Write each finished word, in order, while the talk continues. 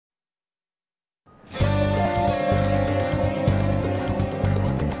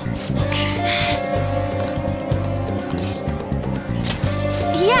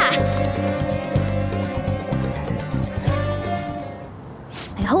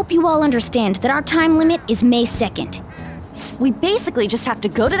hope you all understand that our time limit is May 2nd. We basically just have to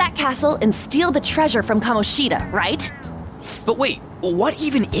go to that castle and steal the treasure from Kamoshida, right? But wait, what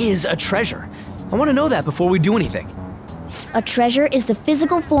even is a treasure? I want to know that before we do anything. A treasure is the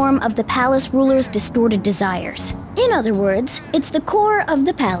physical form of the palace ruler's distorted desires. In other words, it's the core of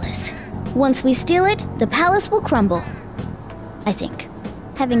the palace. Once we steal it, the palace will crumble. I think.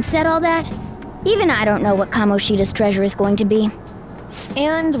 Having said all that, even I don't know what Kamoshida's treasure is going to be.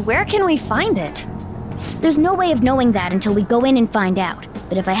 And where can we find it? There's no way of knowing that until we go in and find out.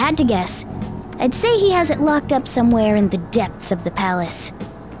 But if I had to guess, I'd say he has it locked up somewhere in the depths of the palace.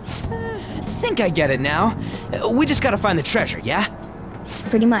 I think I get it now. We just gotta find the treasure, yeah?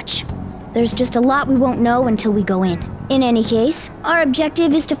 Pretty much. There's just a lot we won't know until we go in. In any case, our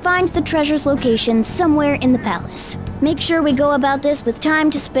objective is to find the treasure's location somewhere in the palace. Make sure we go about this with time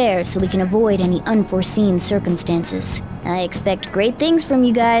to spare so we can avoid any unforeseen circumstances. I expect great things from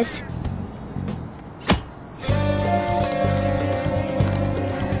you guys.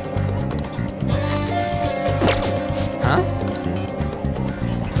 Huh?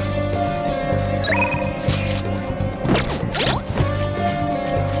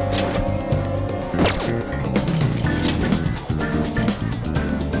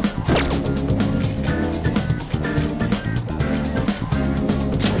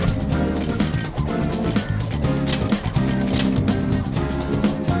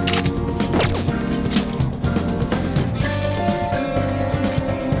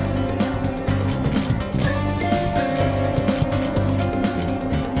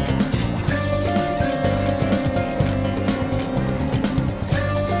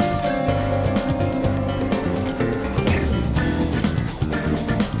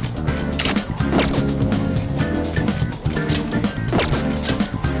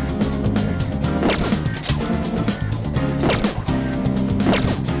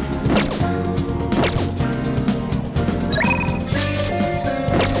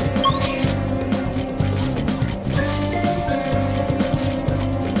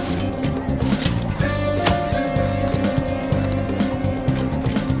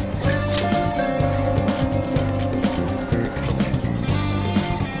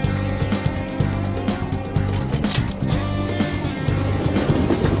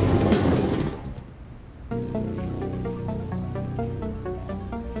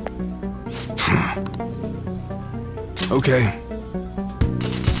 Okay.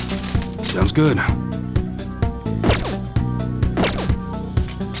 Sounds good.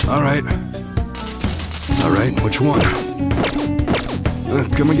 All right. All right, which one?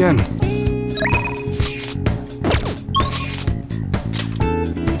 Come again.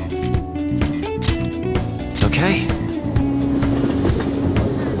 Okay.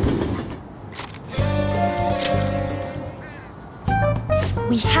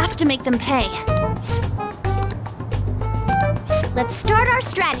 We have to make them pay. Let's start our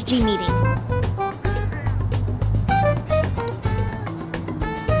strategy meeting.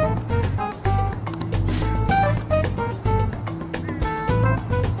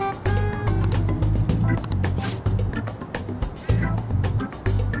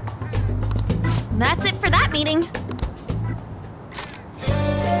 That's it for that meeting.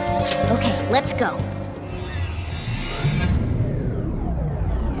 Okay, let's go.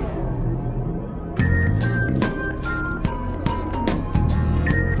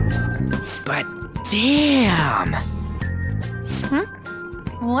 But damn!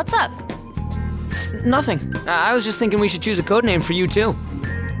 What's up? Nothing. I was just thinking we should choose a code name for you too.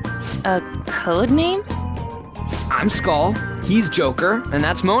 A code name? I'm Skull, he's Joker, and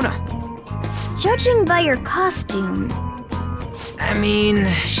that's Mona. Judging by your costume... I mean,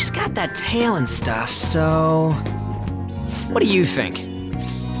 she's got that tail and stuff, so... What do you think?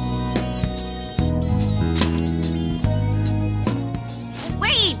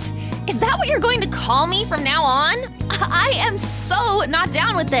 Wait! Is that what you're going to call me from now on? I am so not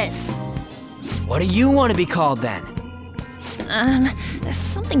down with this. What do you want to be called then?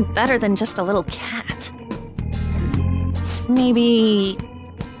 Something better than just a little cat. Maybe...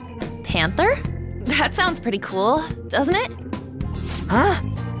 Panther? That sounds pretty cool, doesn't it? Huh?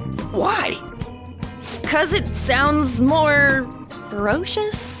 Why? 'Cause it sounds more...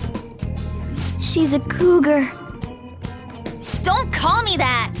 ferocious? She's a cougar. Don't call me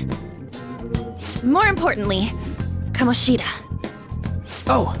that! More importantly, Kamoshida.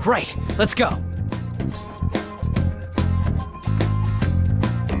 Oh, right. Let's go.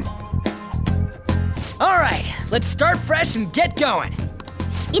 All right, let's start fresh and get going.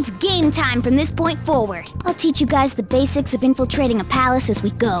 It's game time from this point forward. I'll teach you guys the basics of infiltrating a palace as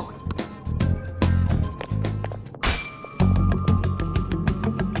we go.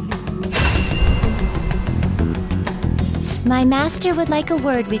 My master would like a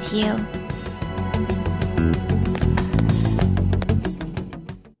word with you.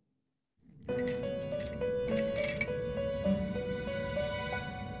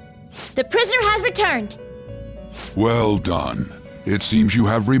 The prisoner has returned. Well done. It seems you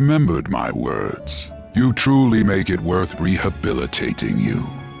have remembered my words. You truly make it worth rehabilitating you.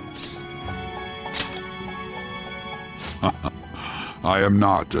 I am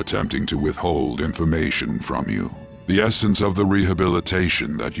not attempting to withhold information from you. The essence of the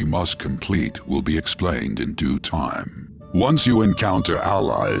rehabilitation that you must complete will be explained in due time. Once you encounter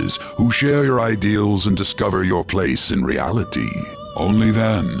allies who share your ideals and discover your place in reality, only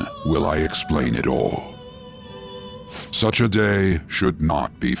then will I explain it all. Such a day should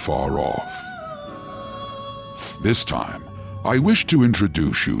not be far off. This time, I wish to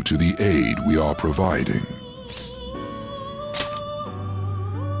introduce you to the aid we are providing.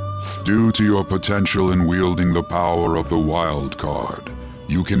 Due to your potential in wielding the power of the wild card,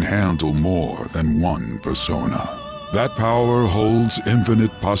 you can handle more than one persona. That power holds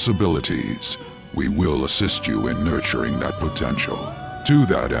infinite possibilities. We will assist you in nurturing that potential. To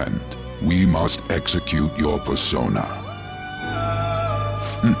that end, we must execute your persona.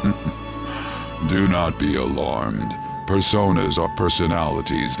 Do not be alarmed. Personas are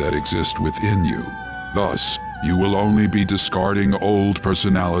personalities that exist within you. Thus, you will only be discarding old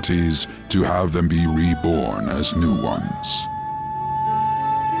personalities to have them be reborn as new ones.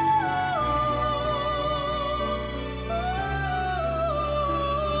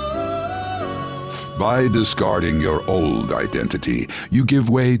 By discarding your old identity, you give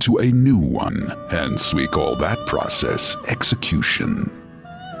way to a new one. Hence, we call that process execution.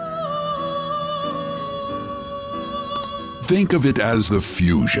 Think of it as the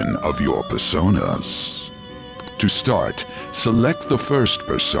fusion of your personas. To start, select the first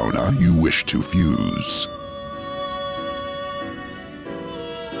persona you wish to fuse.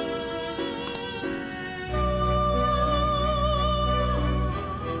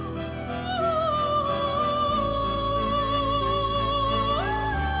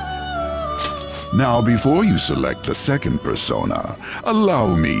 Now, before you select the second persona,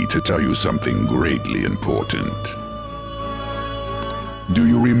 allow me to tell you something greatly important. Do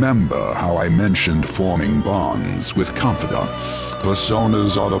you remember how I mentioned forming bonds with confidants?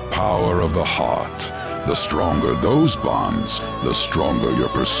 Personas are the power of the heart. The stronger those bonds, the stronger your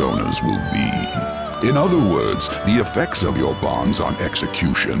personas will be. In other words, the effects of your bonds on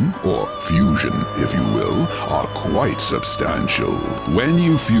execution, or fusion if you will, are quite substantial. When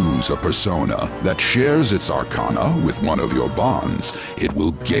you fuse a persona that shares its arcana with one of your bonds, it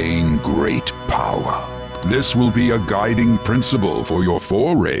will gain great power. This will be a guiding principle for your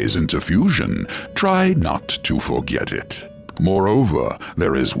forays into fusion. Try not to forget it. Moreover,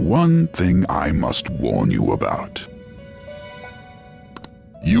 there is one thing I must warn you about.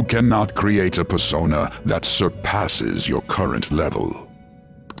 You cannot create a persona that surpasses your current level.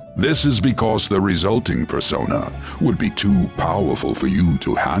 This is because the resulting persona would be too powerful for you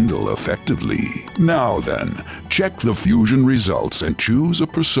to handle effectively. Now then, check the fusion results and choose a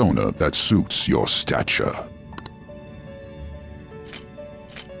persona that suits your stature.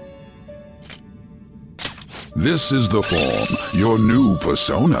 This is the form your new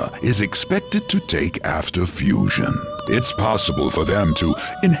persona is expected to take after fusion. It's possible for them to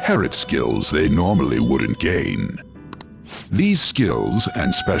inherit skills they normally wouldn't gain. These skills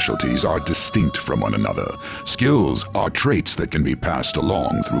and specialties are distinct from one another. Skills are traits that can be passed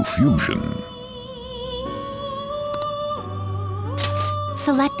along through fusion.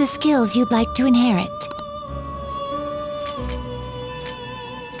 Select the skills you'd like to inherit.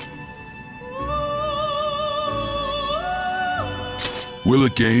 Will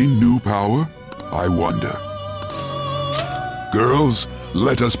it gain new power? I wonder. Girls,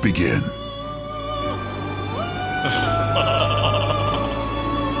 let us begin.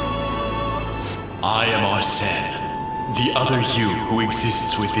 I am Arsene, the other you who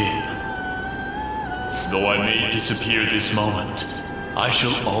exists within. Though I may disappear this moment, I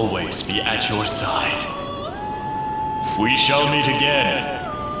shall always be at your side. We shall meet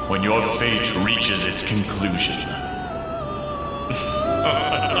again when your fate reaches its conclusion.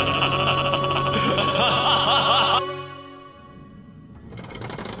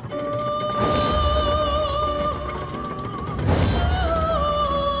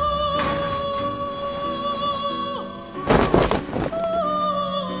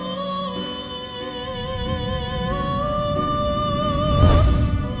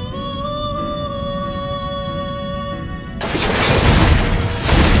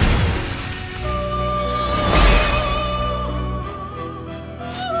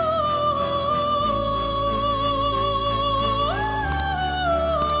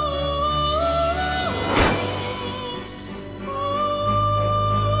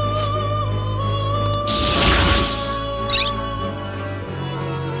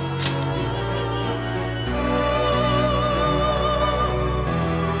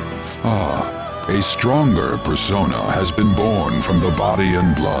 A stronger persona has been born from the body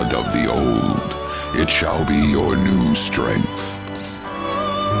and blood of the old. It shall be your new strength.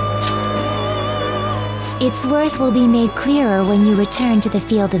 Its worth will be made clearer when you return to the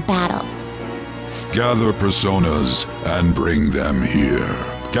field of battle. Gather personas and bring them here.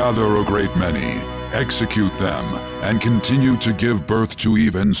 Gather a great many, execute them, and continue to give birth to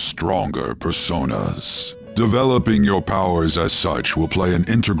even stronger personas. Developing your powers as such will play an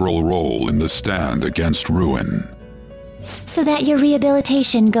integral role in the stand against ruin. So that your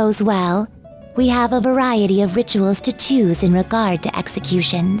rehabilitation goes well, we have a variety of rituals to choose in regard to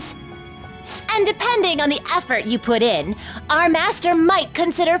executions. And depending on the effort you put in, our master might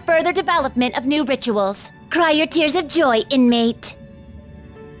consider further development of new rituals. Cry your tears of joy, inmate.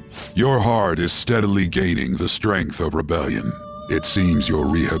 Your heart is steadily gaining the strength of rebellion. It seems your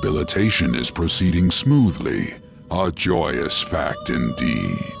rehabilitation is proceeding smoothly. A joyous fact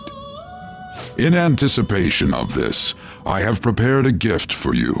indeed. In anticipation of this, I have prepared a gift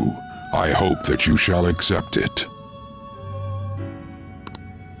for you. I hope that you shall accept it.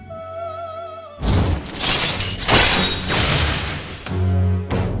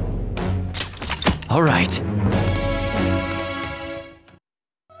 All right.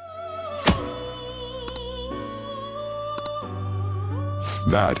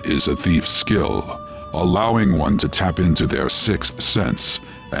 That is a thief's skill, allowing one to tap into their sixth sense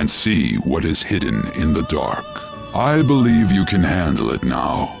and see what is hidden in the dark. I believe you can handle it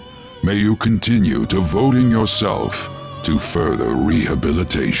now. May you continue devoting yourself to further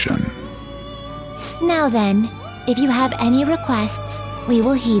rehabilitation. Now then, if you have any requests, we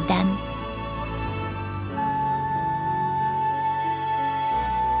will heed them.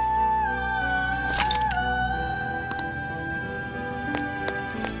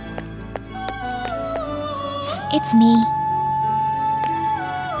 It's me.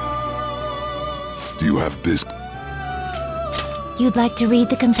 Do you have business? You'd like to read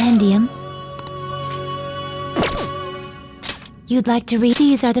the compendium? You'd like to read?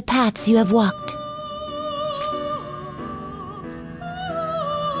 These are the paths you have walked.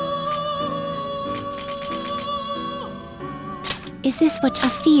 Is this what a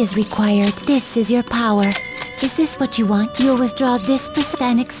fee is required? This is your power. Is this what you want? You'll withdraw this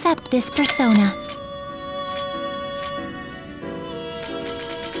persona and accept this persona.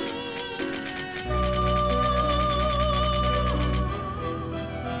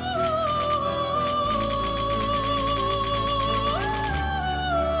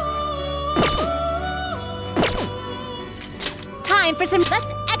 Time for some...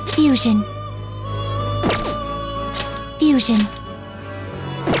 Let's Fusion. Fusion.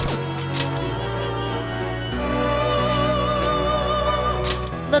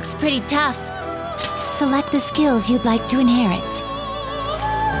 Looks pretty tough. Select the skills you'd like to inherit.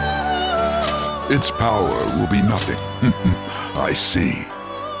 Its power will be nothing. I see.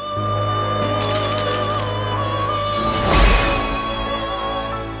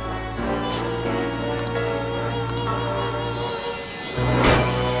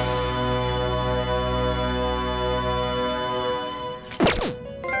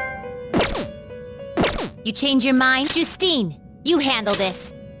 You change your mind? Justine, you handle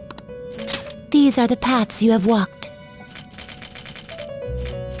this. These are the paths you have walked.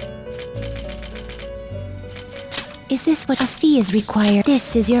 Is this what a fee is required?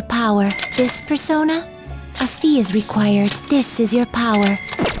 This is your power. This persona? A fee is required. This is your power.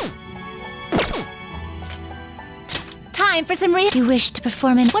 Time for some You wish to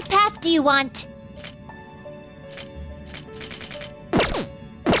perform an... What path do you want?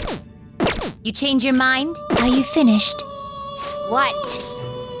 You change your mind? Are you finished? What?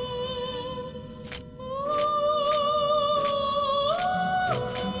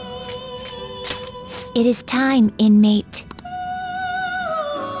 It is time, inmate.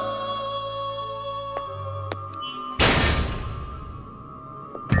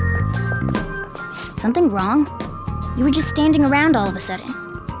 Something wrong? You were just standing around all of a sudden.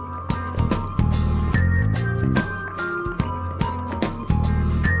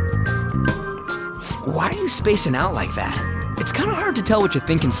 Why are you spacing out like that? It's kind of hard to tell what you're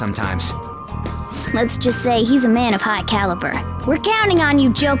thinking sometimes. Let's just say he's a man of high caliber. We're counting on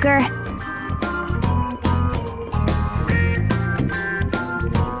you, Joker!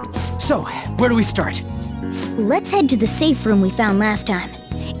 So, where do we start? Let's head to the safe room we found last time.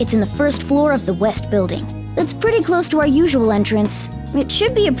 It's in the first floor of the west building. That's pretty close to our usual entrance. It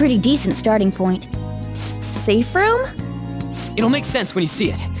should be a pretty decent starting point. Safe room? It'll make sense when you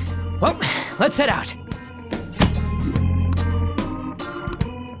see it. Well, let's head out.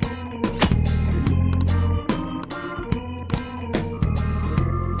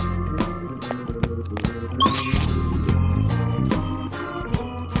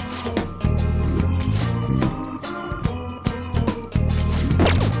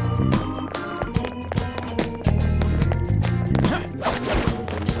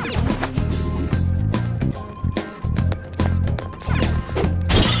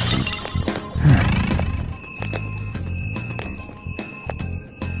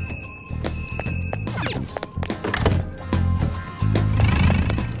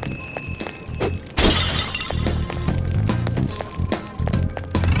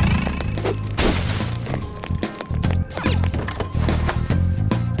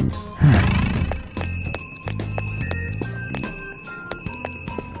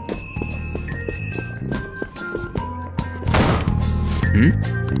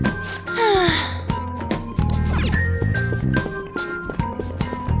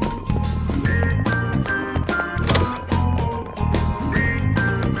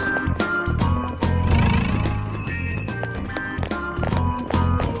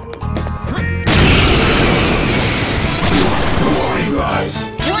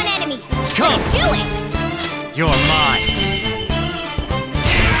 One enemy. Come! Do it! You're mine!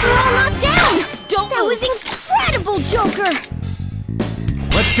 We're all knocked down! That was incredible, Joker!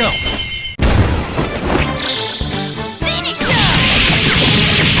 Let's go! Finish him!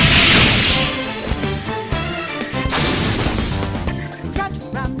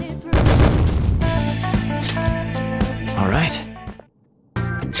 All right.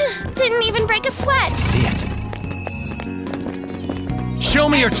 Didn't even break a sweat. See it. Show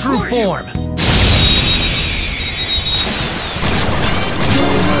me your true form!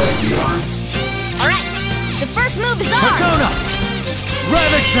 Alright, the first move is ours! Persona!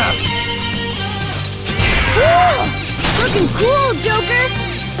 Ravage them! Cool! Looking cool, Joker!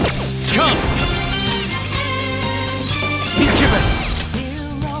 Come! Incubus!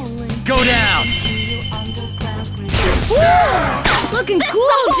 Go down! Woo! Looking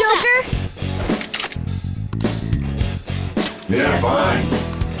cool, Joker! Yeah, fine.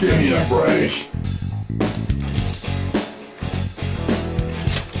 Give me a break.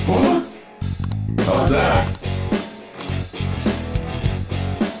 Huh? How's that?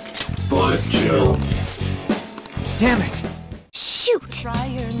 Buzz kill. Damn it! Shoot!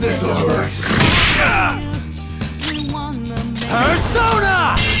 This'll hurt.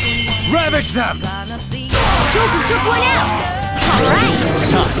 Persona! Ravage them! Joker took one out! Alright!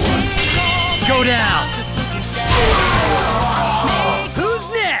 Tough. Go down! Who's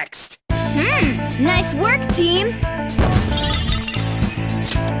next? Nice work, team!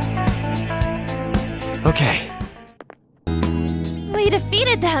 Okay. We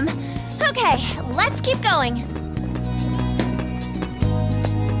defeated them. Okay, let's keep going.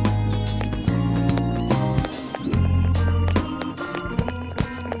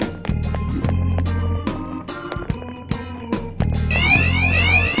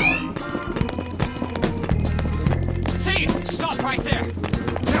 Stop right there!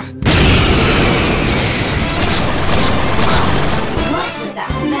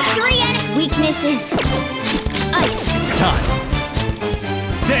 3 enemy weaknesses. Ice. It's time.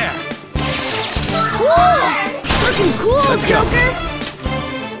 There! Woo! Looking cool, Let's go. Joker!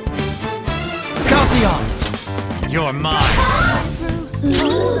 Copy on! You're mine!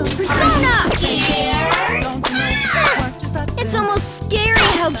 Persona! It's almost scary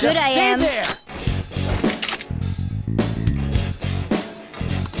how good I Stay am. there!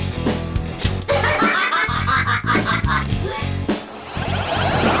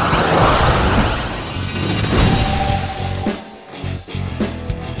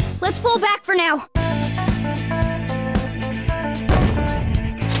 Let's pull back for now.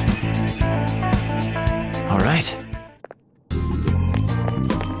 All right.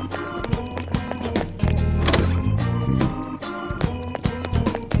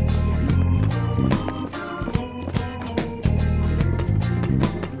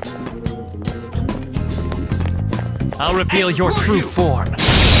 I'll reveal your true form.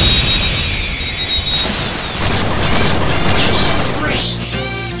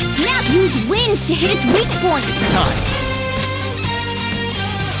 Now use wind to hit its weak point. It's time.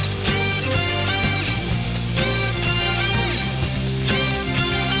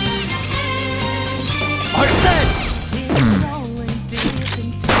 Arsene!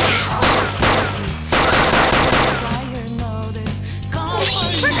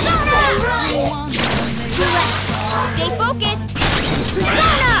 Stay focused!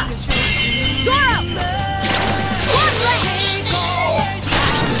 Persona! Zoro! One left!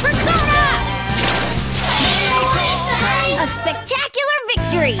 Persona! A spectacular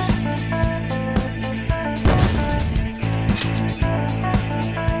victory!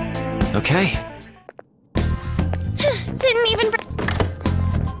 Okay. Didn't even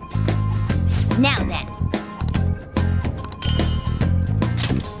Now then.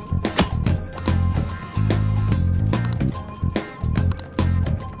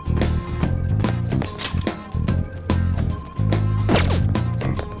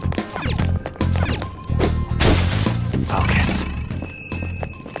 Focus.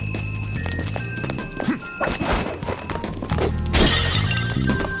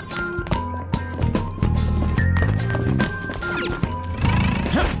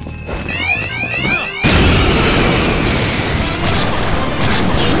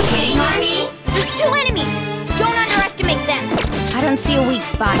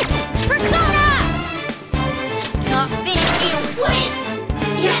 spot. Persona! I'll finish you.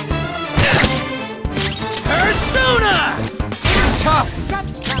 Yeah. Persona! Tough!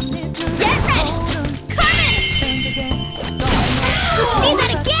 Get ready! Coming! See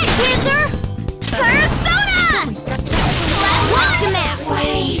that again, Panther! Persona! Let's watch him out!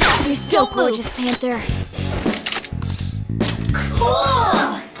 You're so gorgeous, Panther.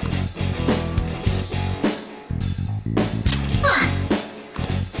 Cool!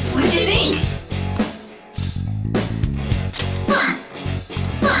 What do you think?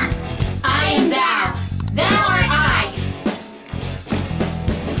 I am thou. Thou art I.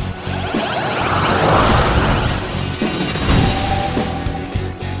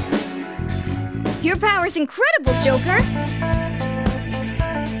 Your power's incredible, Joker.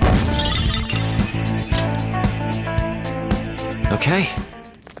 Okay.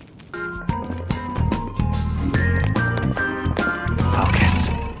 Focus.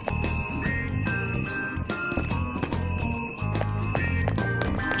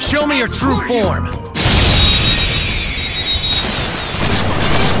 Show me your true form!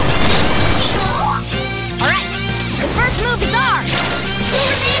 Alright, the first move is ours!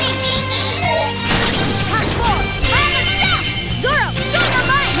 Zoro, show your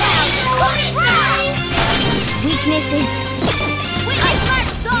mind now! Weaknesses.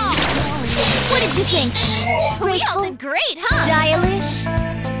 What did you think? We all Graceful. did great, huh? Stylish.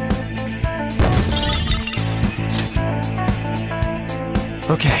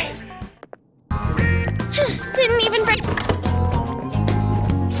 Okay. Didn't even break.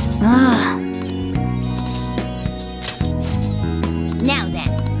 Ah. Now then.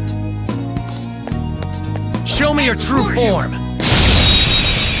 Show me your true form!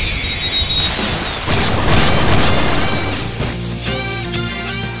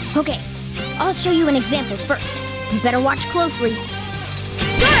 Okay, I'll show you an example first. You better watch closely. Zoro,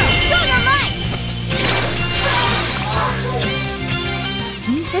 show your might!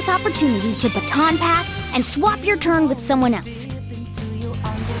 Use this opportunity to baton pass and swap your turn with someone else. The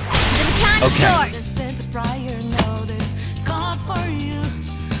baton is Okay. yours!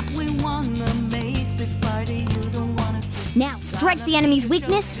 Now strike the enemy's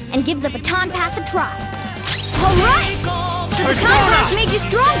weakness and give the baton pass a try. All right! The baton Persona! pass made you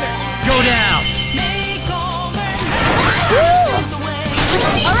stronger! Go down!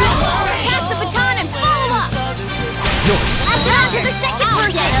 All right, pass the baton and follow up! Yours! Pass it on to the second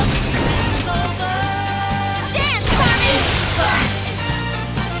person! Dance, Tommy!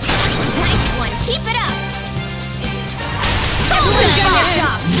 Nice one, keep it up! Everyone's done their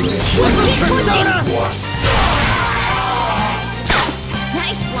job! Keep pushing!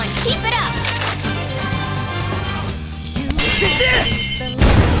 Nice one, keep it up!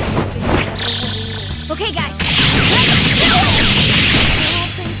 Okay, guys.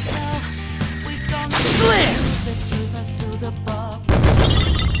 Slam!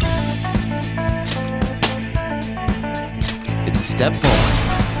 It's a step forward.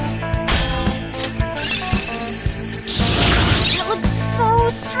 That looks so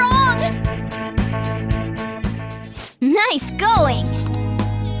strong! Nice going!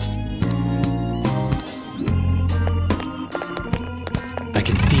 I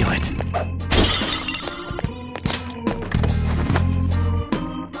can feel it.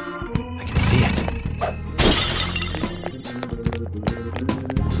 I can see it.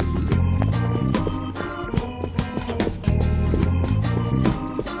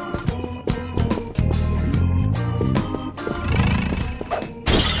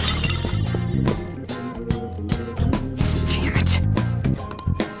 Damn it.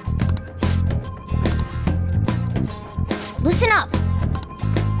 Listen up!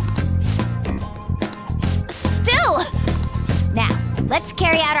 Still! Now, let's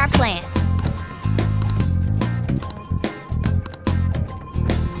carry out our plan.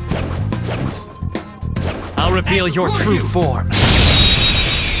 I'll reveal your true form.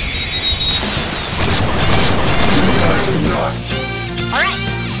 Alright,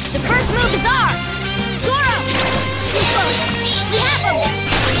 the first move is ours! Zoro! Too close! We have him!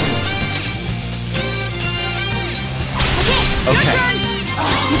 Okay, Okay. your turn!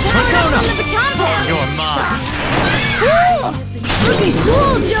 Persona! The baton pass! You're mine. Looking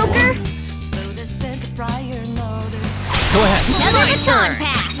cool, Joker! Go ahead. Another baton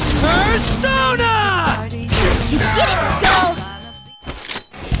pass! Persona! You did it, Skull!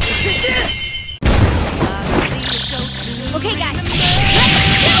 Okay, guys.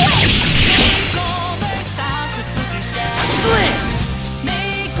 Let's do it!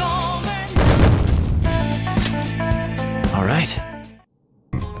 All right.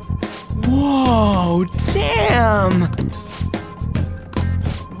 Whoa, damn!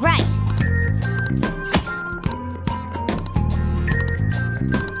 right.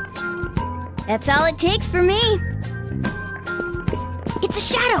 That's all it takes for me. It's a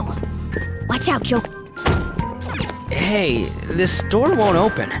shadow. Watch out, Joe. Hey, this door won't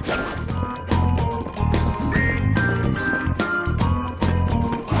open.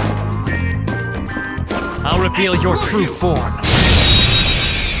 I'll reveal your true form.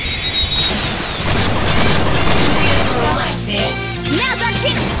 Now's our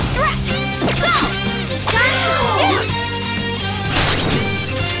chance to strike! Go! Time to shoot!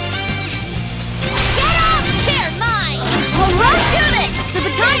 Get up! They're mine! Alright, do this! The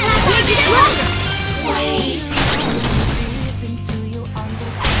baton pass makes it longer!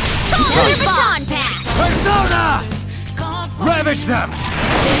 Another baton pass! Persona! Ravage them!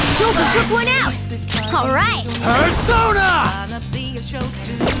 Joker took one out! Alright! Persona!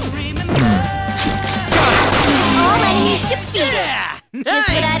 All enemies defeated! Just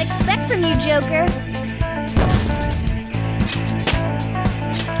what I'd expect from you, Joker.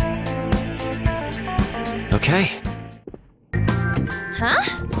 Okay. Huh?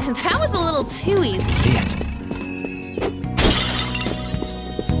 That was a little too easy. See it.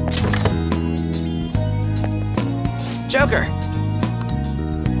 Joker!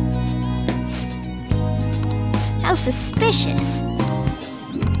 How suspicious.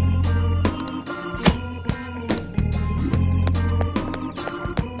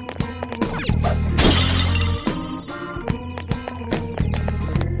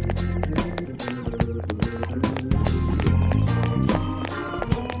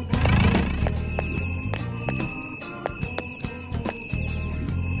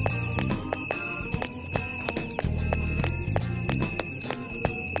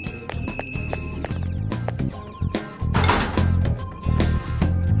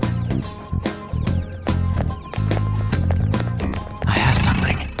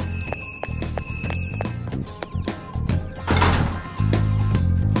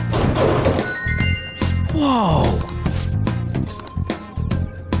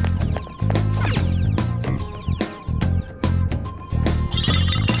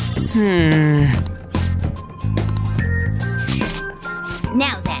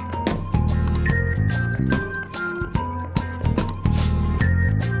 Now then.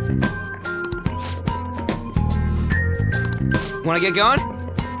 Wanna get going?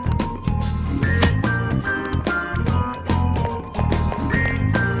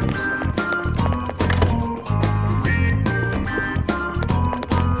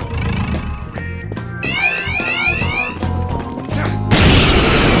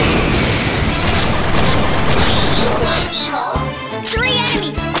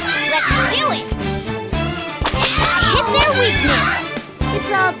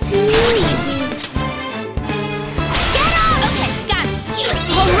 It's all too easy. Get up! Okay, got it.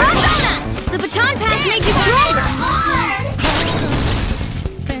 Alright! The baton pass made you stronger!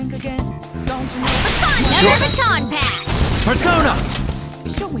 Another baton pass! Persona!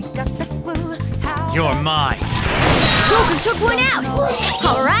 You're mine. Joker took one out!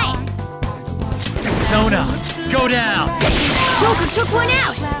 Alright! Persona, go down! Joker took one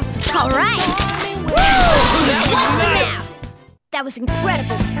out! Alright! Woo! Nice! That was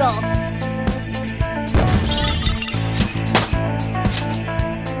incredible, Skull.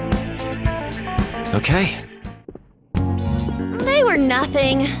 Okay. They were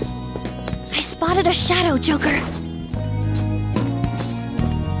nothing. I spotted a shadow, Joker.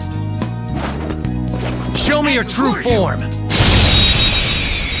 Show me your true form!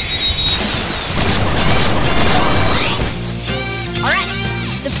 Alright,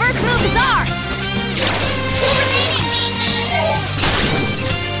 the first move is ours!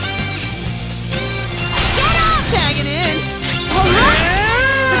 Get up! Tagging in! Alright!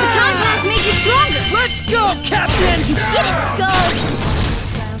 The baton pass made you stronger! Let's go, Captain! You did it, Skull!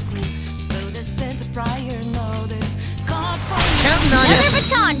 Counting on Another you!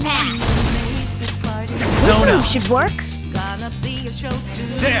 baton pass! This Persona! move should work.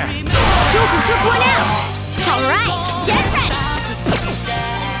 There! Joker took one out! Alright, get ready!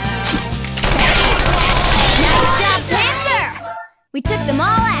 Nice job, Panther! We took them all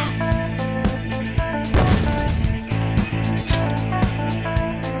out!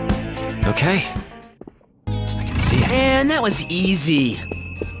 Okay. I can see it. Man, that was easy.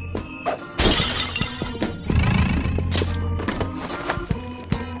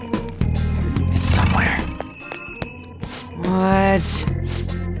 It's somewhere. What?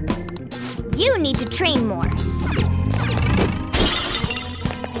 You need to train more.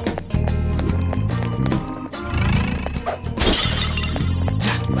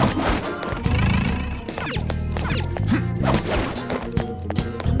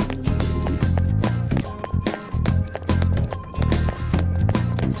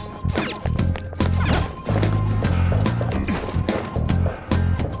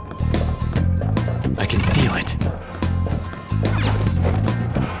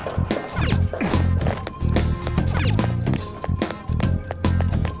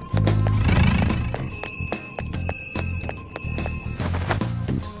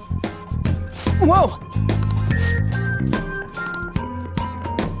 Whoa!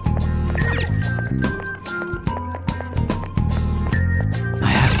 I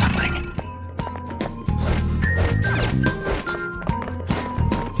have something.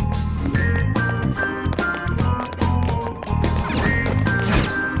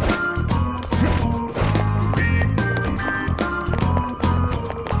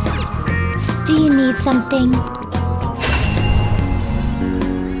 Do you need something?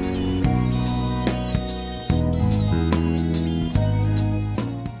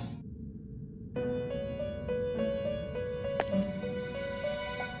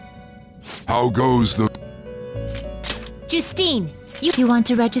 How goes the... Justine, You want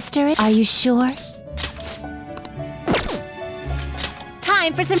to register it? Are you sure?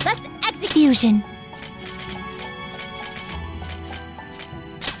 time for some... Let's Fusion.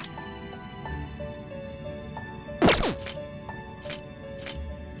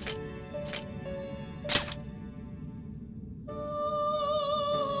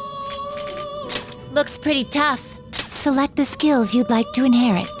 Looks pretty tough. Select the skills you'd like to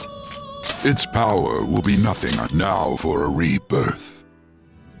inherit. Its power will be nothing now for a rebirth.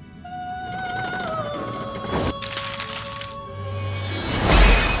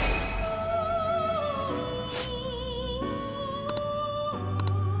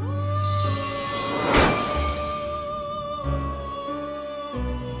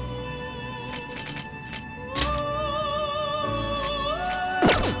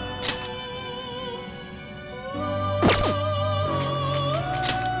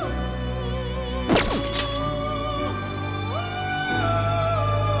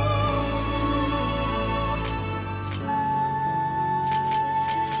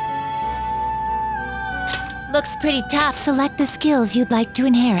 Looks pretty tough. Select the skills you'd like to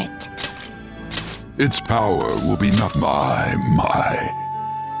inherit. Its power will be not my.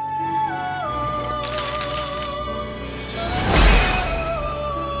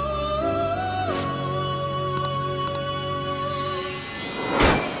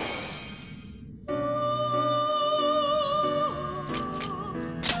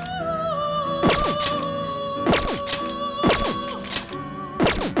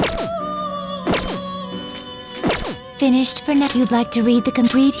 Finished for now. You'd like to read the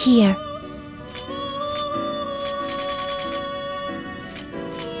complete here.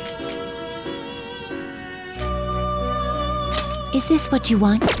 Is this what you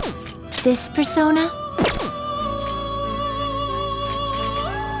want? This persona?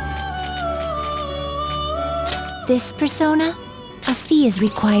 This persona? A fee is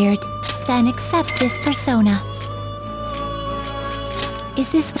required. Then accept this persona.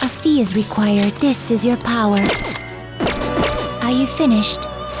 Is this a fee is required? This is your power. Are you finished?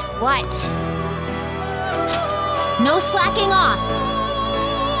 What? No slacking off.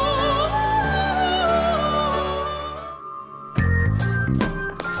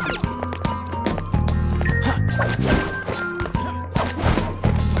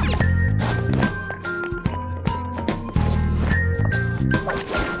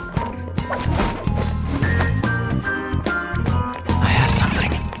 I have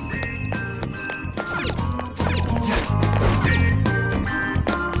something.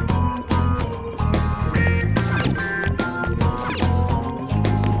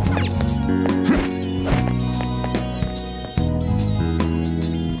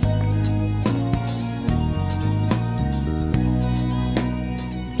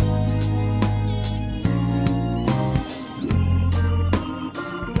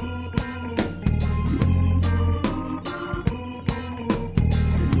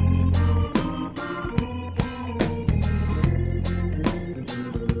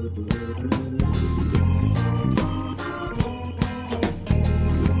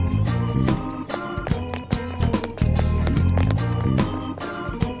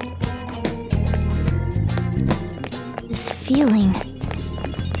 Feeling.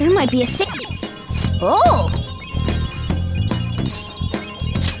 There might be a Oh!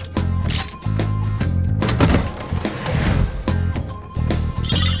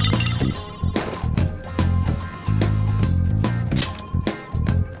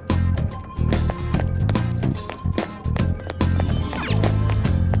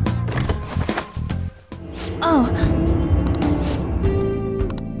 Oh.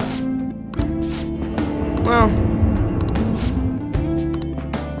 Well...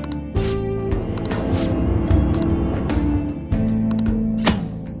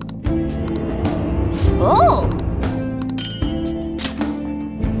 Oh!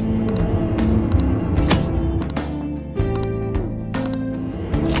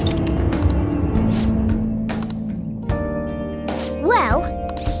 Well...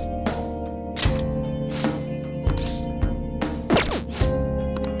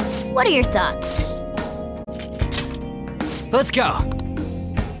 What are your thoughts? Let's go.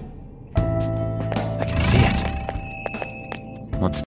 I can see it.